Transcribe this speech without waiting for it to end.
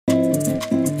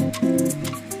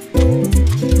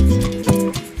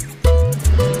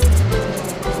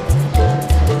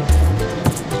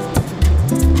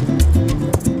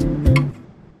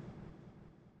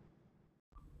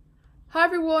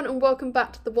and welcome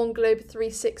back to the One Globe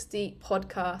 360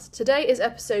 podcast. Today is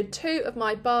episode 2 of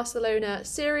my Barcelona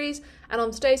series, and on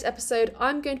today's episode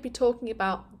I'm going to be talking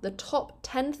about the top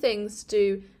 10 things to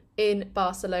do in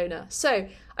Barcelona. So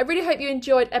I really hope you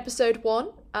enjoyed episode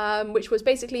 1, which was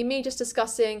basically me just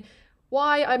discussing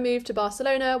why I moved to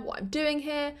Barcelona, what I'm doing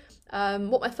here,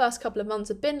 what my first couple of months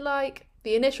have been like,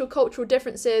 the initial cultural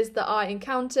differences that I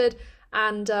encountered,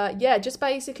 and just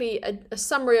basically a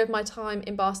summary of my time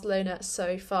in Barcelona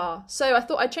so far. So I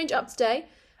thought I'd change it up today.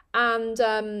 And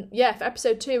for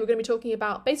episode 2, we're going to be talking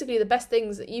about basically the best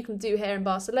things that you can do here in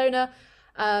Barcelona.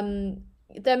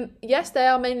 Yes, they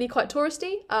are mainly quite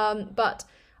touristy, but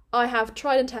I have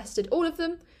tried and tested all of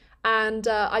them. And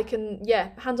I can,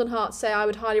 hand on heart, say I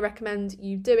would highly recommend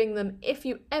you doing them if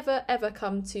you ever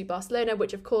come to Barcelona,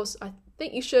 which of course I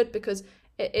think you should, because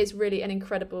it is really an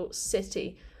incredible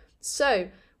city. So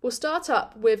we'll start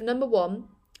up with number 1,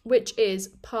 which is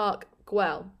Park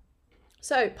Güell.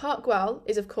 So Park Güell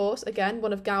is, of course, again,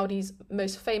 one of Gaudi's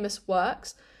most famous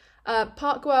works.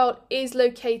 Park Güell is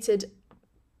located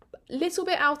a little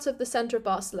bit out of the centre of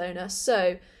Barcelona,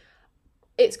 so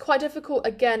it's quite difficult,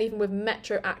 again, even with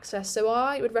metro access. So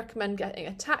I would recommend getting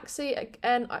a taxi.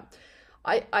 Again,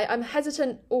 I'm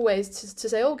hesitant always to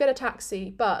say, get a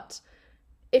taxi, but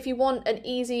if you want an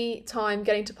easy time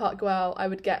getting to Park Güell, I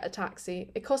would get a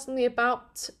taxi. It costs me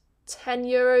about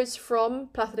 €10 from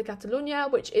Plaza de Catalunya,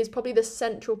 which is probably the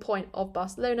central point of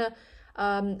Barcelona.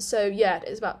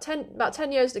 It's about 10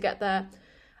 euros to get there.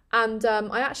 And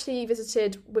I actually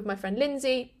visited with my friend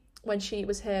Lindsay when she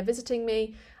was here visiting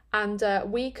me, and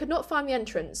we could not find the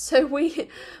entrance. So we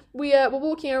were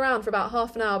walking around for about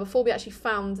half an hour before we actually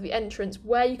found the entrance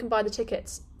where you can buy the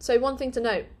tickets. So one thing to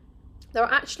note, there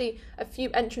are actually a few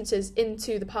entrances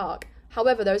into the park.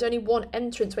 However, there is only one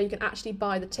entrance where you can actually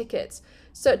buy the tickets.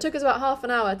 So it took us about half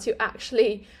an hour to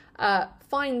actually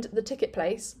find the ticket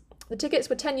place. The tickets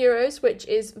were €10, which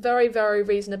is very, very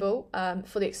reasonable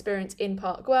for the experience in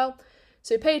Park Güell.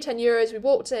 So we paid €10, we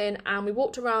walked in and we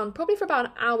walked around probably for about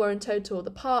an hour in total. The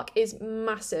park is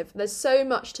massive. There's so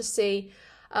much to see.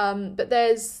 But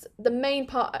there's the main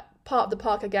part of the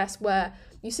park, I guess, where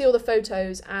you see all the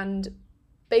photos, and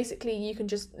basically you can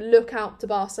just look out to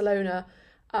Barcelona,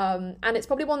 and it's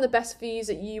probably one of the best views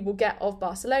that you will get of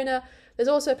Barcelona. There's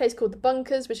also a place called the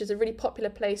Bunkers, which is a really popular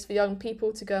place for young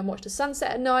people to go and watch the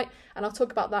sunset at night, and I'll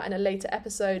talk about that in a later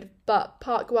episode. But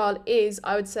Park Güell is,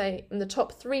 I would say, in the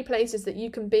top 3 places that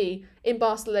you can be in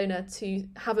Barcelona to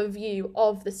have a view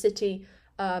of the city,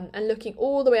 and looking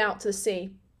all the way out to the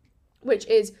sea, which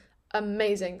is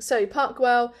amazing. So Park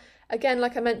Güell, again,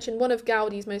 like I mentioned, one of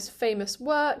Gaudi's most famous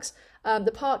works.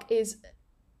 The park is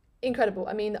incredible.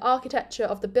 I mean, the architecture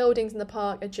of the buildings in the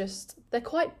park are they're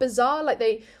quite bizarre. Like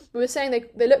we were saying,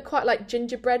 they look quite like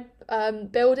gingerbread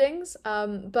buildings.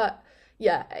 But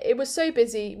yeah, it was so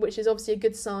busy, which is obviously a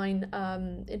good sign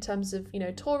in terms of,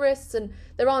 tourists. And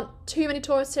there aren't too many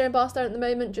tourists here in Barcelona at the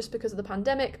moment just because of the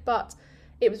pandemic. But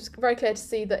it was very clear to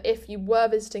see that if you were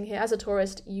visiting here as a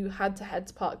tourist, you had to head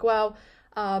to Park Güell.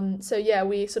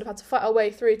 We sort of had to fight our way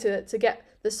through to get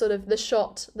the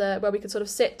shot where we could sort of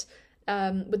sit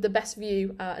with the best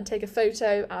view and take a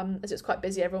photo, as it was quite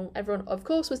busy. Everyone of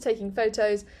course was taking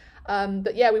photos,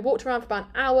 we walked around for about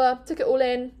an hour, took it all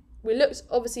in. We looked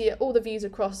obviously at all the views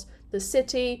across the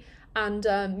city, and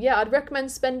I'd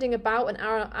recommend spending about an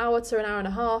hour to an hour and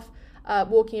a half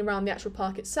walking around the actual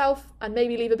park itself, and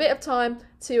maybe leave a bit of time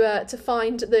to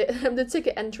find the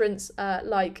ticket entrance,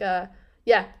 like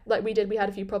we did. We had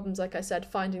a few problems, like I said,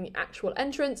 finding the actual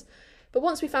entrance. But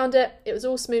once we found it, it was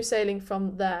all smooth sailing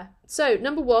from there. So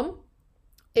number 1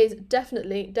 is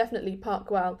definitely Park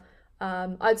Güell.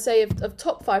 I'd say of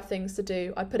top 5 things to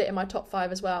do, I put it in my top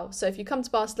 5 as well. So if you come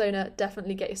to Barcelona,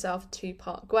 definitely get yourself to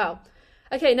Park Güell.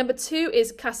 Okay, number 2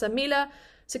 is Casa Mila.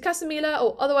 So Casa Mila,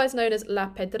 or otherwise known as La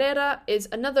Pedrera, is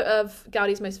another of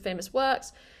Gaudi's most famous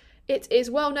works. It is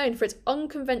well known for its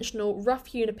unconventional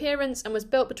rough-hewn appearance and was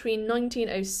built between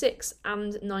 1906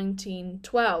 and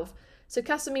 1912. So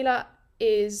Casa Mila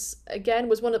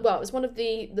was one of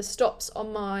the stops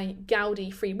on my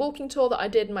Gaudi free walking tour that I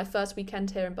did in my first weekend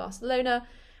here in Barcelona,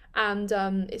 and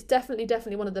it's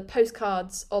definitely one of the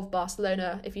postcards of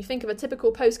Barcelona. If you think of a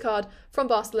typical postcard from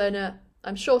Barcelona,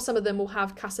 I'm sure some of them will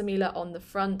have Casa Mila on the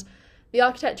front. The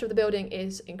architecture of the building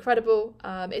is incredible.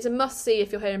 It's a must-see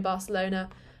if you're here in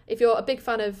Barcelona. If you're a big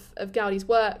fan of Gaudi's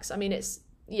works, I mean, it's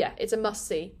a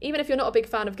must-see. Even if you're not a big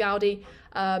fan of Gaudi,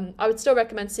 I would still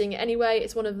recommend seeing it anyway.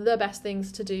 It's one of the best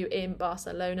things to do in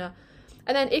Barcelona.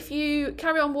 And then if you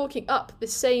carry on walking up the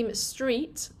same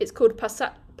street, it's called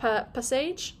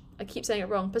Passage, I keep saying it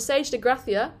wrong, Passage de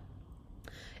Gracia.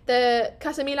 The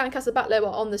Casa Mila and Casa Batlló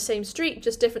are on the same street,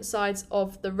 just different sides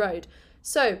of the road.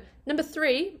 So number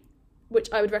 3, which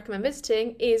I would recommend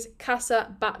visiting, is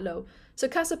Casa Batlló. So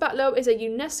Casa Batlló is a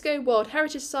UNESCO World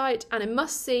Heritage Site and a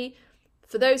must-see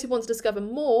for those who want to discover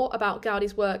more about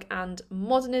Gaudi's work and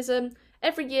modernism.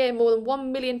 Every year, more than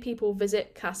 1 million people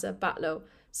visit Casa Batlló.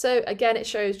 So again, it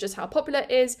shows just how popular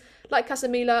it is. Like Casa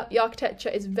Mila, the architecture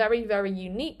is very, very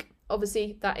unique.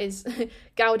 Obviously, that is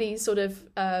Gaudi's sort of,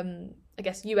 I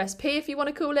guess, USP, if you want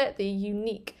to call it, the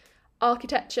unique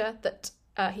architecture that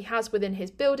he has within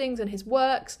his buildings and his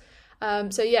works.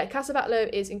 So yeah, Casa Batlló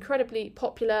is incredibly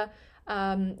popular.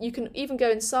 You can even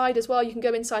go inside as well. You can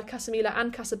go inside Casa Mila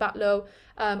and Casa Batlló.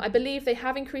 I believe they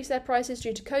have increased their prices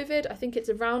due to COVID. I think it's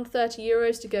around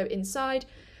 €30 to go inside,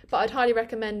 but I'd highly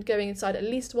recommend going inside at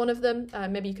least one of them.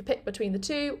 Maybe you could pick between the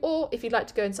two, or if you'd like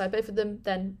to go inside both of them,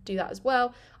 then do that as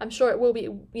well. I'm sure it will be,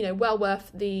 well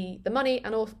worth the money,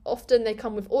 and often they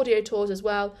come with audio tours as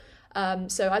well.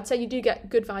 So I'd say you do get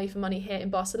good value for money here in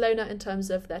Barcelona in terms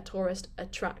of their tourist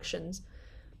attractions.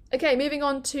 Okay, moving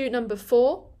on to number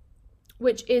 4,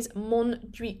 which is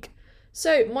Montjuïc.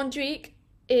 So Montjuïc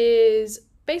is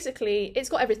basically, it's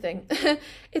got everything.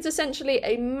 It's essentially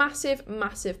a massive,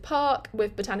 massive park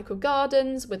with botanical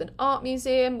gardens, with an art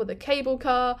museum, with a cable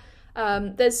car.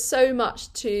 There's so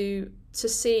much to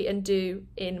see and do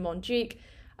in Montjuïc.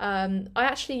 I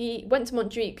actually went to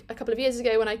Montjuïc a couple of years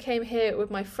ago when I came here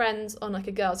with my friends on like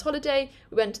a girls' holiday.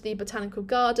 We went to the botanical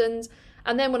gardens,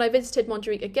 and then when I visited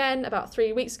Montjuïc again about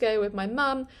 3 weeks ago with my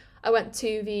mum, I went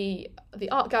to the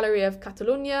art gallery of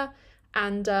Catalunya,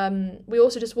 and we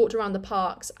also just walked around the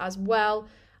parks as well.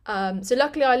 So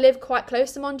luckily I live quite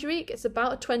close to Montjuïc. It's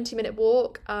about a 20-minute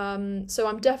walk, so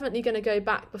I'm definitely going to go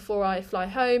back before I fly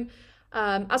home.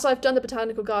 As I've done the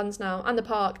botanical gardens now and the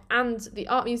park and the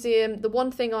art museum, the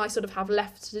one thing I sort of have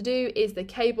left to do is the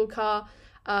cable car.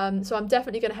 So I'm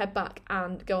definitely going to head back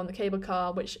and go on the cable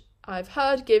car, which I've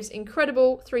heard gives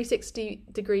incredible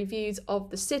 360-degree views of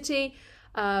the city.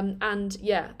 And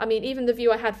yeah, I mean, even the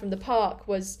view I had from the park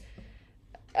was,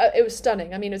 it was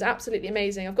stunning. I mean, it was absolutely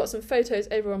amazing. I've got some photos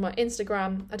over on my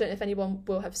Instagram. I don't know if anyone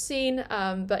will have seen,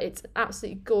 but it's an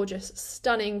absolutely gorgeous,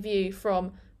 stunning view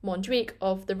from Montjuïc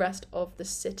of the rest of the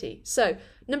city. So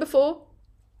number 4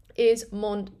 is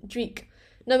Montjuïc.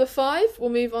 Number 5 we'll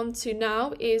move on to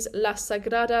now is La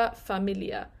Sagrada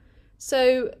Familia.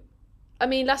 So, I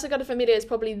mean, La Sagrada Familia is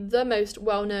probably the most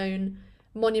well-known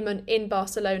monument in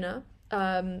Barcelona.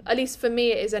 At least for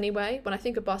me it is anyway. When I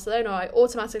think of Barcelona, I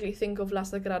automatically think of La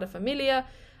Sagrada Familia.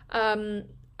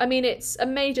 I mean, it's a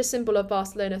major symbol of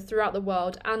Barcelona throughout the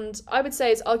world, and I would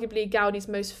say it's arguably Gaudi's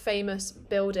most famous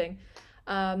building.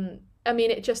 I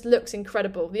mean, it just looks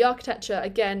incredible. The architecture,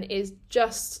 again, is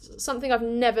just something I've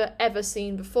never, ever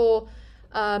seen before.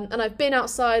 And I've been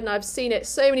outside and I've seen it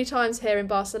so many times here in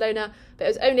Barcelona, but it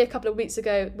was only a couple of weeks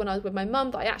ago when I was with my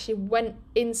mum that I actually went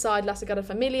inside La Sagrada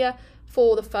Familia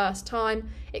for the first time.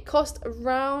 It cost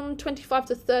around 25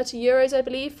 to 30 euros, I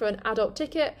believe, for an adult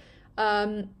ticket,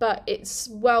 but it's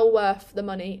well worth the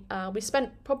money. We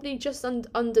spent probably just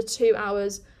under 2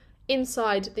 hours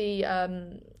inside the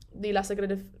La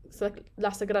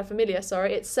Sagrada Familia,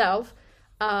 itself,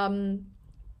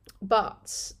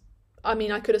 but I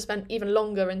mean, I could have spent even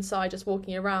longer inside just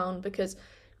walking around, because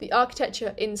the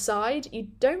architecture inside, you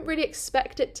don't really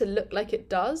expect it to look like it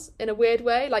does in a weird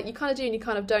way. Like, you kind of do and you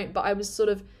kind of don't, but I was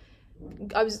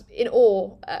in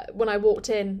awe when I walked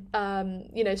in,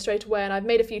 straight away. And I've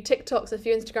made a few TikToks, a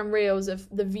few Instagram reels of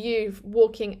the view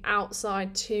walking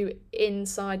outside to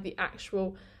inside the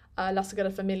actual La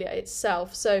Sagrada Familia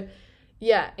itself. So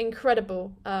yeah,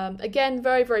 incredible. Again,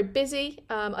 very, very busy.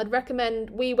 I'd recommend,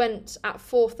 we went at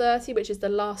 4:30, which is the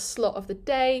last slot of the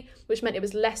day, which meant it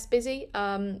was less busy.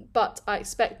 But I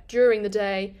expect during the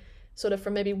day, sort of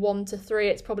from maybe 1 to 3,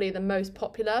 it's probably the most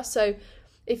popular. So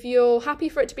if you're happy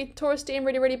for it to be touristy and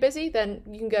really, really busy, then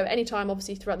you can go anytime,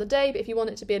 obviously, throughout the day. But if you want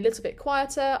it to be a little bit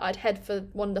quieter, I'd head for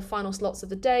one of the final slots of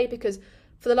the day, because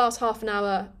for the last half an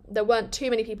hour, there weren't too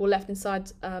many people left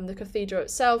inside the cathedral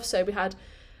itself. So we had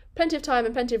plenty of time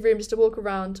and plenty of room just to walk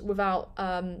around without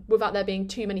there being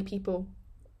too many people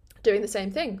doing the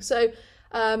same thing. So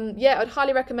yeah, I'd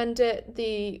highly recommend it.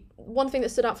 The one thing that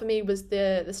stood out for me was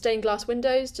the stained glass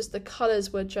windows. Just the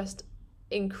colours were just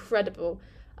incredible.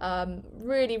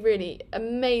 Really, really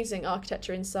amazing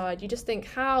architecture inside. You just think,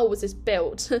 how was this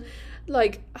built?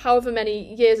 Like, however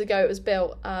many years ago it was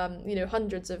built,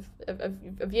 hundreds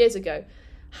of years ago.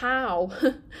 How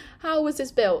was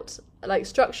this built? Like,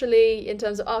 structurally, in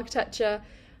terms of architecture,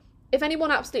 if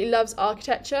anyone absolutely loves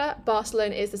architecture,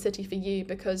 Barcelona is the city for you,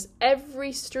 because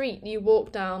every street you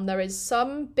walk down, there is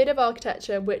some bit of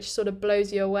architecture which sort of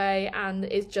blows you away and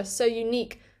is just so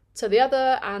unique to the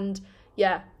other. And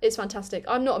yeah, it's fantastic.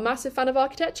 I'm not a massive fan of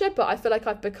architecture, but I feel like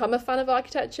I've become a fan of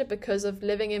architecture because of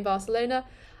living in Barcelona,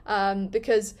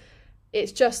 because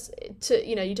it's just,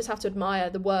 you just have to admire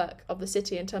the work of the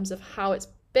city in terms of how it's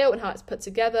built and how it's put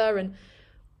together. And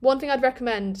one thing I'd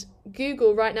recommend,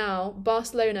 Google right now,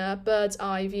 Barcelona bird's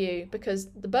eye view,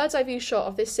 because the bird's eye view shot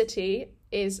of this city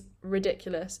is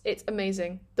ridiculous. It's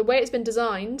amazing. The way it's been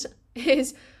designed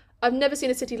is, I've never seen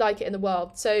a city like it in the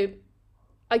world. So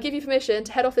I give you permission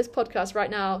to head off this podcast right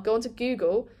now, go onto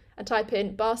Google and type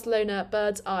in Barcelona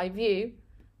bird's eye view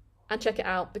and check it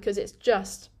out, because it's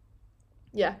just,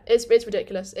 yeah, it's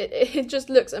ridiculous. It just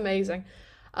looks amazing.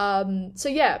 So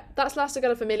yeah, that's La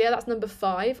Sagrada Familia. That's number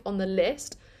 5 on the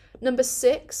list. Number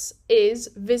 6 is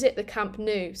visit the Camp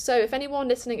Nou. So if anyone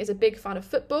listening is a big fan of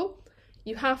football,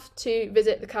 you have to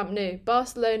visit the Camp Nou,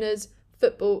 Barcelona's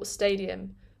football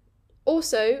stadium.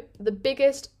 Also, the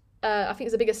biggest, I think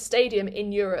it's the biggest stadium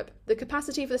in Europe. The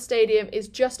capacity for the stadium is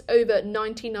just over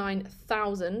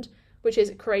 99,000, which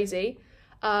is crazy.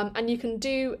 And you can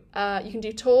do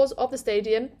tours of the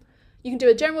stadium. You can do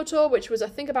a general tour, which was I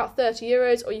think about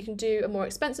 €30, or you can do a more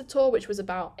expensive tour, which was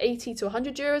about €80 to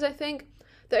 €100, I think.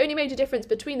 The only major difference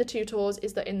between the two tours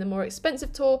is that in the more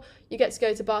expensive tour, you get to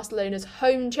go to Barcelona's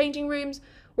home changing rooms,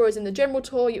 whereas in the general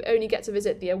tour, you only get to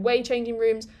visit the away changing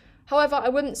rooms. However, I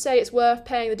wouldn't say it's worth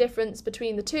paying the difference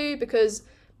between the two, because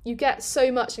you get so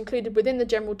much included within the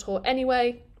general tour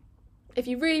anyway. If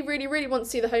you really, really, really want to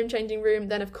see the home changing room,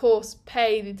 then of course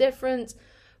pay the difference.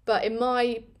 But in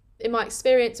my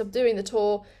experience of doing the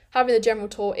tour, having the general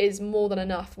tour is more than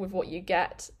enough with what you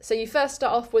get. So you first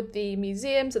start off with the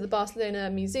museum, so the Barcelona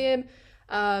Museum.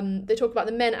 They talk about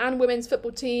the men and women's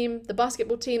football team, the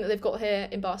basketball team that they've got here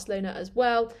in Barcelona as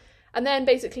well. And then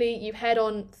basically you head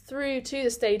on through to the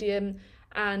stadium,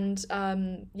 and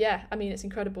it's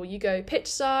incredible. You go pitch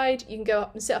side, you can go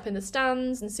up and sit up in the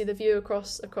stands and see the view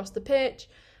across the pitch.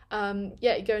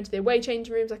 You go into the away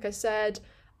changing rooms, like I said.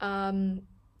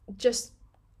 Just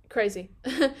crazy.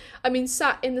 I mean,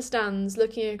 sat in the stands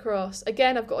looking across.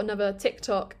 Again, I've got another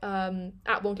TikTok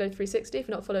at OneGlobe360 if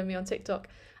you're not following me on TikTok,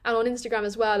 and on Instagram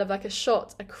as well, of like a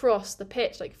shot across the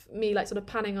pitch, like me like sort of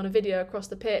panning on a video across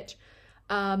the pitch.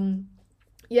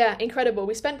 Incredible.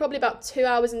 We spent probably about 2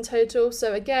 hours in total,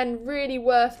 so again, really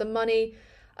worth the money.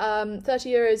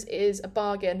 €30 is a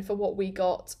bargain for what we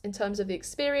got in terms of the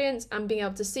experience and being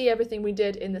able to see everything we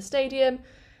did in the stadium.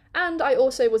 And I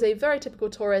also was a very typical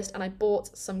tourist, and I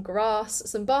bought some grass,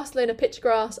 some Barcelona pitch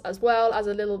grass, as well as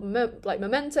a little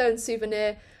memento and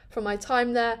souvenir from my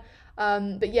time there.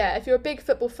 But yeah, if you're a big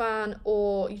football fan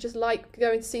or you just like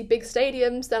going to see big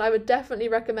stadiums, then I would definitely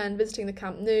recommend visiting the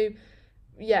Camp Nou.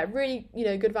 Yeah, really,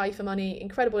 good value for money,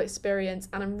 incredible experience,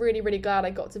 and I'm really, really glad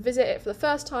I got to visit it for the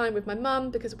first time with my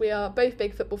mum, because we are both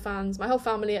big football fans. My whole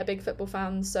family are big football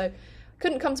fans, so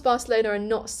couldn't come to Barcelona and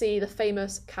not see the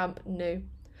famous Camp Nou.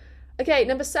 Okay,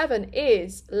 number 7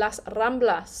 is Las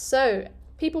Ramblas. So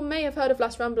people may have heard of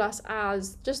Las Ramblas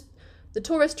as just the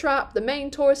tourist trap, the main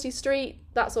touristy street,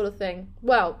 that sort of thing.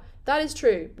 Well, that is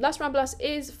true. Las Ramblas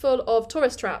is full of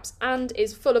tourist traps and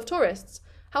is full of tourists.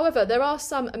 However, there are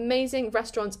some amazing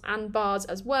restaurants and bars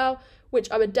as well, which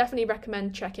I would definitely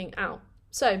recommend checking out.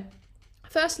 So,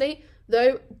 firstly,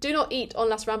 though, do not eat on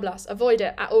Las Ramblas. Avoid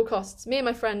it at all costs. Me and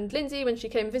my friend Lindsay, when she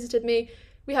came and visited me,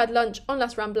 we had lunch on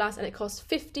Las Ramblas, and it cost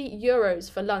 €50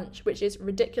 for lunch, which is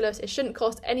ridiculous. It shouldn't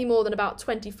cost any more than about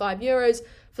 €25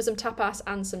 for some tapas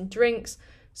and some drinks.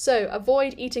 So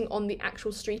avoid eating on the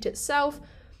actual street itself.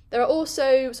 There are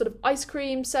also sort of ice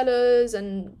cream sellers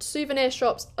and souvenir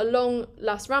shops along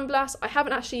Las Ramblas. I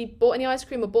haven't actually bought any ice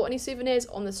cream or bought any souvenirs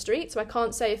on the street, so I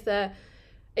can't say if they're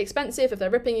expensive, if they're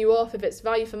ripping you off, if it's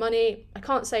value for money. I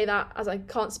can't say that, as I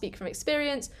can't speak from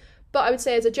experience. But I would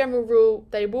say as a general rule,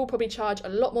 they will probably charge a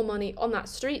lot more money on that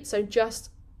street, so just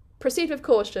proceed with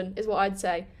caution is what I'd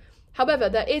say. However,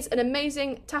 there is an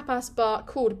amazing tapas bar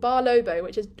called Bar Lobo,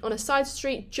 which is on a side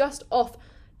street just off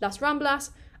Las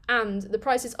Ramblas, and the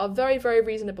prices are very, very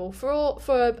reasonable. For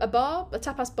a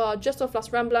tapas bar just off Las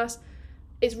Ramblas,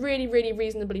 it's really, really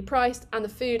reasonably priced, and the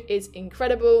food is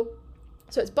incredible.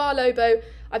 So it's Bar Lobo.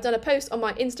 I've done a post on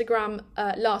my Instagram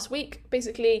last week,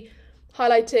 basically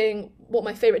highlighting what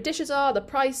my favourite dishes are, the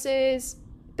prices,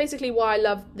 basically why I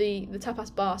love the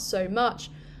tapas bar so much.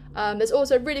 There's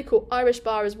also a really cool Irish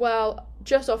bar as well,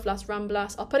 just off Las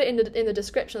Ramblas. I'll put it in the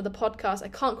description of the podcast. I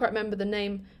can't quite remember the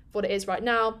name of what it is right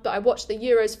now, but I watched the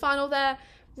Euros final there.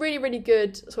 Really, really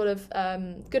good, sort of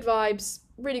good vibes,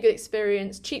 really good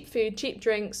experience, cheap food, cheap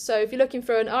drinks. So if you're looking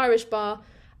for an Irish bar,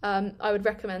 I would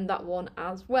recommend that one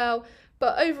as well.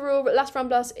 But overall, Las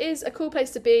Ramblas is a cool place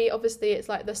to be. Obviously, it's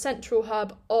like the central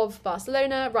hub of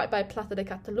Barcelona, right by Plaza de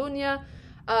Catalunya.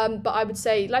 But I would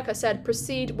say, like I said,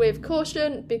 proceed with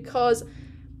caution because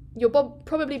you'll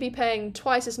probably be paying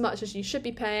twice as much as you should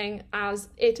be paying, as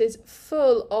it is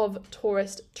full of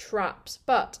tourist traps.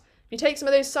 But if you take some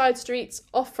of those side streets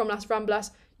off from Las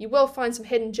Ramblas, you will find some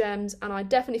hidden gems, and I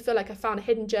definitely feel like I found a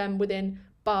hidden gem within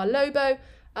Bar Lobo.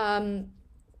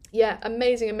 Yeah,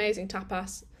 amazing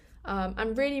tapas.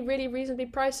 And really, really reasonably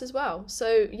priced as well.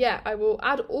 So yeah, I will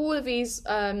add all of these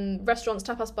restaurants,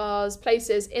 tapas bars,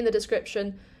 places in the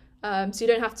description, so you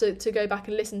don't have to go back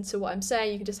and listen to what I'm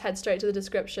saying. You can just head straight to the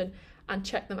description and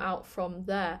check them out from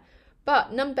there.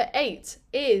 But number 8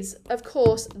 is, of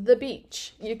course, the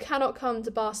beach. You cannot come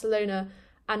to Barcelona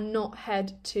and not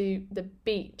head to the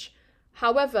beach.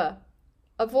 However,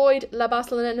 avoid La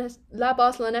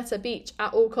Barceloneta beach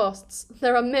at all costs.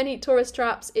 There are many tourist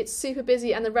traps, it's super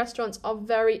busy, and the restaurants are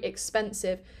very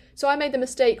expensive. So I made the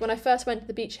mistake when I first went to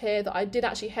the beach here that I did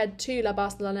actually head to La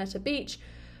Barceloneta beach,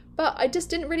 but I just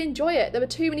didn't really enjoy it. There were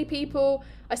too many people.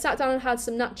 I sat down and had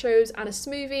some nachos and a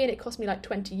smoothie, and it cost me like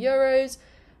 €20.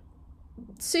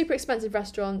 Super expensive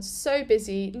restaurants, so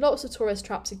busy, lots of tourist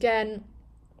traps again.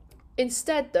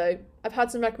 Instead though, I've had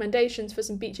some recommendations for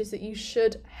some beaches that you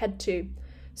should head to.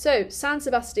 So, San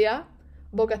Sebastián,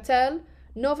 Bogatel,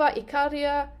 Nova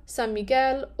Icaria, San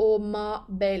Miguel, or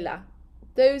Marbella.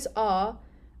 Those are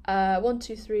 5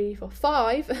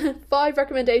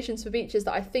 recommendations for beaches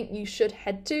that I think you should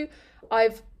head to.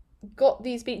 I've got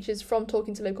these beaches from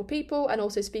talking to local people and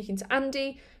also speaking to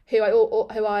Andy, who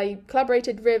I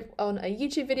collaborated with on a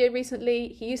YouTube video recently.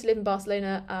 He used to live in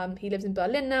Barcelona. He lives in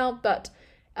Berlin now, but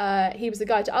he was the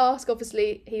guy to ask,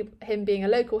 obviously, him being a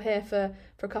local here for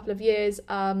a couple of years,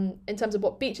 in terms of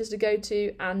what beaches to go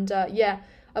to. And yeah,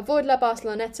 avoid La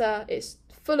Barceloneta. It's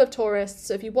full of tourists,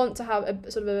 so if you want to have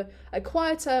a sort of a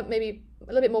quieter, maybe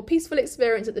a little bit more peaceful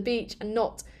experience at the beach and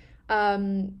not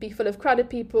be full of crowded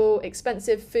people,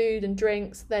 expensive food and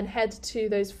drinks, then head to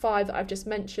those 5 that I've just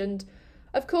mentioned.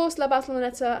 Of course, La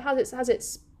Barceloneta has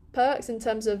its perks in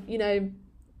terms of, you know,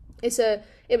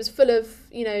 it was full of,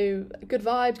 you know, good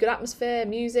vibes, good atmosphere,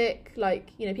 music,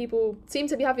 like, you know, people seem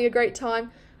to be having a great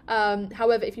time.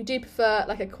 However, if you do prefer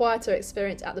like a quieter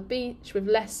experience at the beach with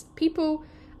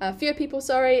fewer people,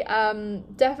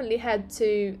 definitely head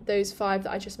to those 5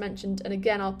 that I just mentioned. And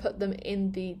again, I'll put them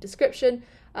in the description,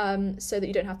 so that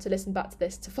you don't have to listen back to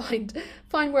this to find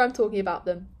where I'm talking about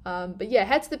them. But yeah,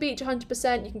 head to the beach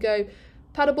 100%. You can go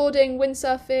paddleboarding,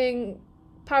 windsurfing,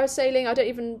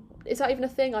 parasailing. Is that even a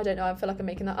thing? I don't know. I feel like I'm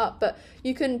making that up. But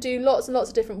you can do lots and lots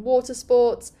of different water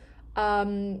sports.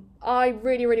 I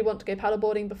really, really want to go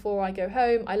paddleboarding before I go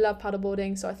home. I love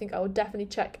paddleboarding, so I think I will definitely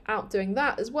check out doing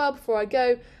that as well before I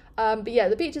go. But yeah,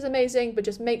 the beach is amazing, but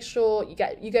just make sure you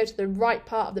go to the right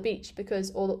part of the beach,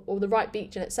 or the right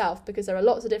beach in itself, because there are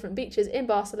lots of different beaches in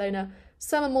Barcelona.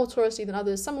 Some are more touristy than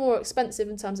others. Some are more expensive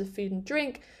in terms of food and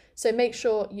drink. So make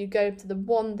sure you go to the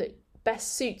one that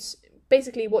best suits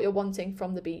basically what you're wanting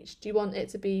from the beach. Do you want it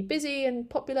to be busy and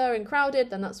popular and crowded?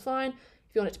 Then that's fine.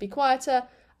 If you want it to be quieter,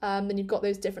 then you've got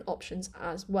those different options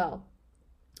as well.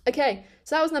 Okay,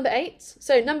 so that was number 8.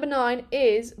 So number 9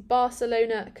 is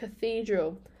Barcelona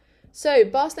Cathedral. So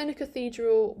Barcelona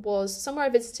Cathedral was somewhere I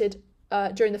visited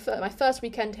during my first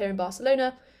weekend here in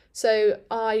Barcelona. So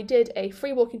I did a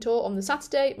free walking tour on the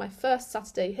Saturday, my first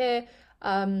Saturday here,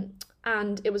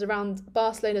 and it was around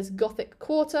Barcelona's Gothic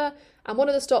Quarter, and one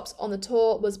of the stops on the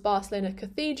tour was Barcelona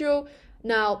Cathedral.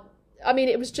 Now, I mean,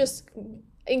 it was just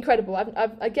incredible.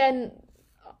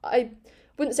 I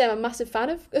wouldn't say I'm a massive fan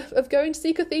of going to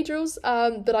see cathedrals,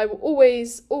 but I will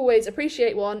always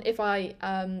appreciate one if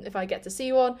I get to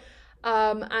see one.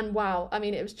 And wow, I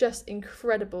mean, it was just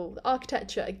incredible. The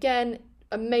architecture, again,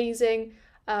 amazing.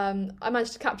 I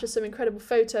managed to capture some incredible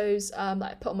photos that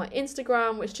I put on my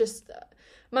Instagram, which just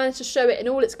managed to show it in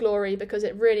all its glory, because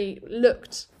it really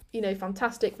looked, you know,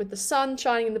 fantastic with the sun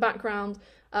shining in the background.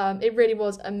 It really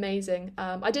was amazing.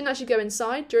 I didn't actually go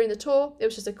inside during the tour. It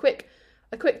was just a quick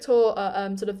tour,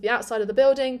 sort of the outside of the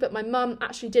building, but my mum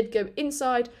actually did go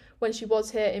inside when she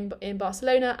was here in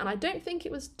Barcelona, and I don't think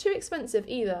it was too expensive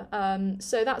either.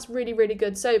 So that's really, really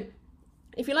good. So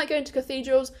if you like going to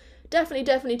cathedrals,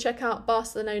 definitely check out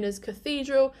Barcelona's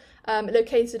Cathedral,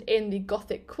 located in the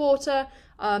Gothic Quarter.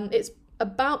 It's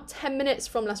about 10 minutes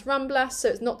from Las Ramblas, so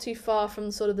it's not too far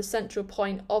from sort of the central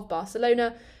point of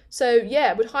Barcelona. So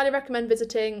yeah, would highly recommend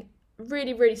visiting.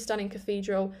 Really, really stunning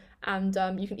cathedral, and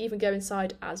you can even go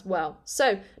inside as well.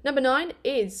 So number 9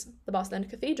 is the Barcelona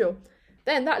Cathedral.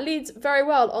 then that leads very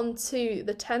well on to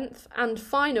the 10th and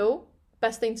final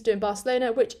best thing to do in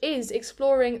Barcelona, which is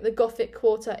exploring the Gothic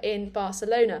Quarter in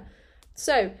Barcelona.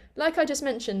 So, like I just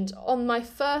mentioned, on my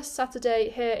first Saturday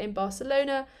here in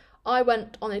Barcelona, I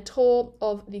went on a tour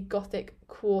of the Gothic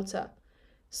Quarter.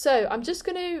 So, I'm just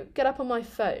going to get up on my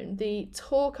phone the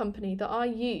tour company that I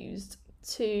used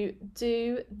to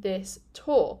do this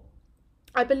tour.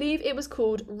 I believe it was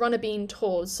called Runnerbean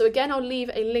Tours. So again, I'll leave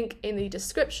a link in the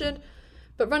description.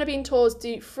 But Runnerbean Tours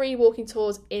do free walking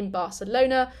tours in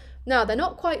Barcelona. Now, they're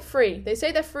not quite free. They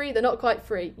say they're free, they're not quite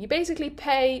free. You basically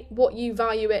pay what you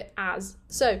value it as.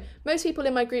 So most people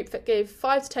in my group that gave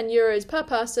 5 to 10 euros per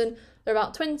person. There are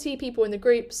about 20 people in the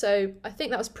group, so I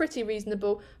think that was pretty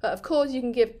reasonable. But of course, you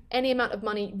can give any amount of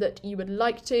money that you would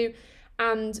like to.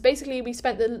 And basically, we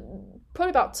spent probably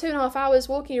about 2.5 hours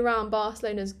walking around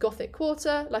Barcelona's Gothic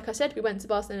Quarter. Like I said, we went to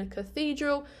Barcelona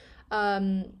Cathedral,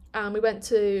 and we went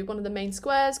to one of the main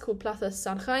squares called Plaza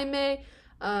San Jaime.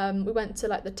 We went to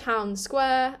like the town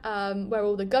square, where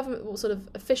all the government, all sort of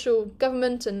official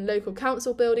government and local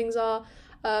council buildings are.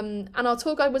 And our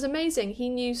tour guide was amazing. He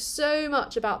knew so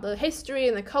much about the history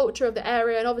and the culture of the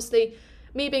area, and obviously,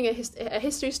 me being a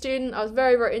history student, I was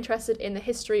very, very interested in the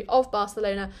history of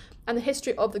Barcelona and the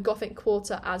history of the Gothic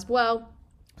Quarter as well.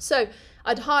 So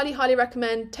I'd highly, highly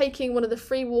recommend taking one of the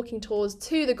free walking tours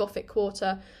to the Gothic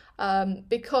Quarter,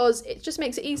 because it just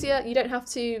makes it easier. You don't have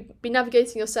to be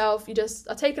navigating yourself. You just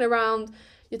are taken around.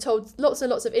 You're told lots and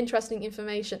lots of interesting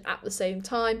information at the same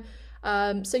time.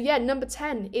 So yeah, number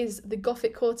 10 is the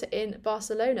Gothic Quarter in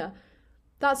Barcelona.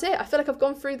 That's it. I feel like I've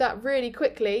gone through that really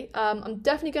quickly. I'm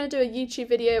definitely going to do a YouTube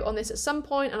video on this at some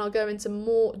point, and I'll go into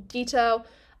more detail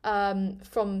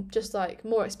from just like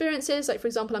more experiences. Like for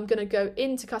example, I'm going to go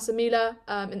into Casamila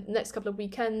in the next couple of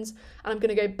weekends, and I'm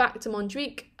going to go back to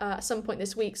Montjuic at some point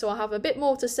this week. So I'll have a bit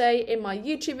more to say in my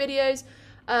YouTube videos.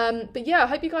 But yeah, I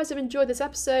hope you guys have enjoyed this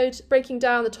episode, breaking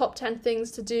down the top 10 things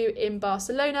to do in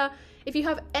Barcelona. If you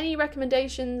have any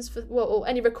recommendations for, or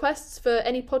any requests for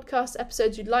any podcast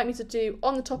episodes you'd like me to do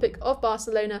on the topic of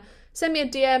Barcelona, send me a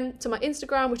DM to my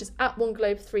Instagram, which is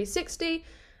 @OneGlobe360.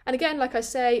 And again, like I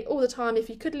say all the time,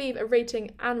 if you could leave a rating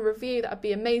and review, that would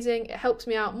be amazing. It helps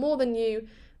me out more than you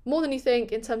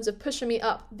think in terms of pushing me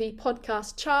up the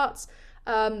podcast charts.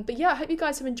 But yeah, I hope you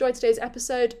guys have enjoyed today's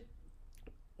episode.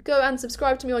 Go and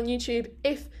subscribe to me on YouTube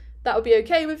if that would be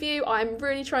okay with you. I'm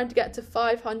really trying to get to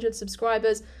 500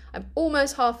 subscribers. I'm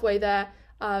almost halfway there.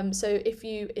 So if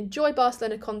you enjoy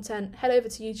Barcelona content, head over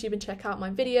to YouTube and check out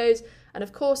my videos. And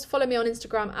of course, follow me on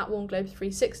Instagram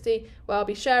 @OneGlobe360, where I'll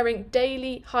be sharing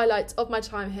daily highlights of my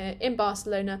time here in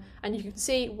Barcelona, and you can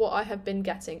see what I have been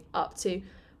getting up to.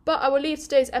 But I will leave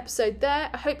today's episode there.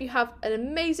 I hope you have an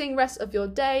amazing rest of your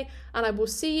day, and I will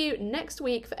see you next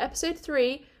week for episode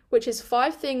 3, which is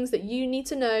 5 things that you need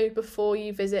to know before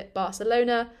you visit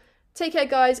Barcelona. Take care,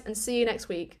 guys, and see you next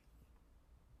week.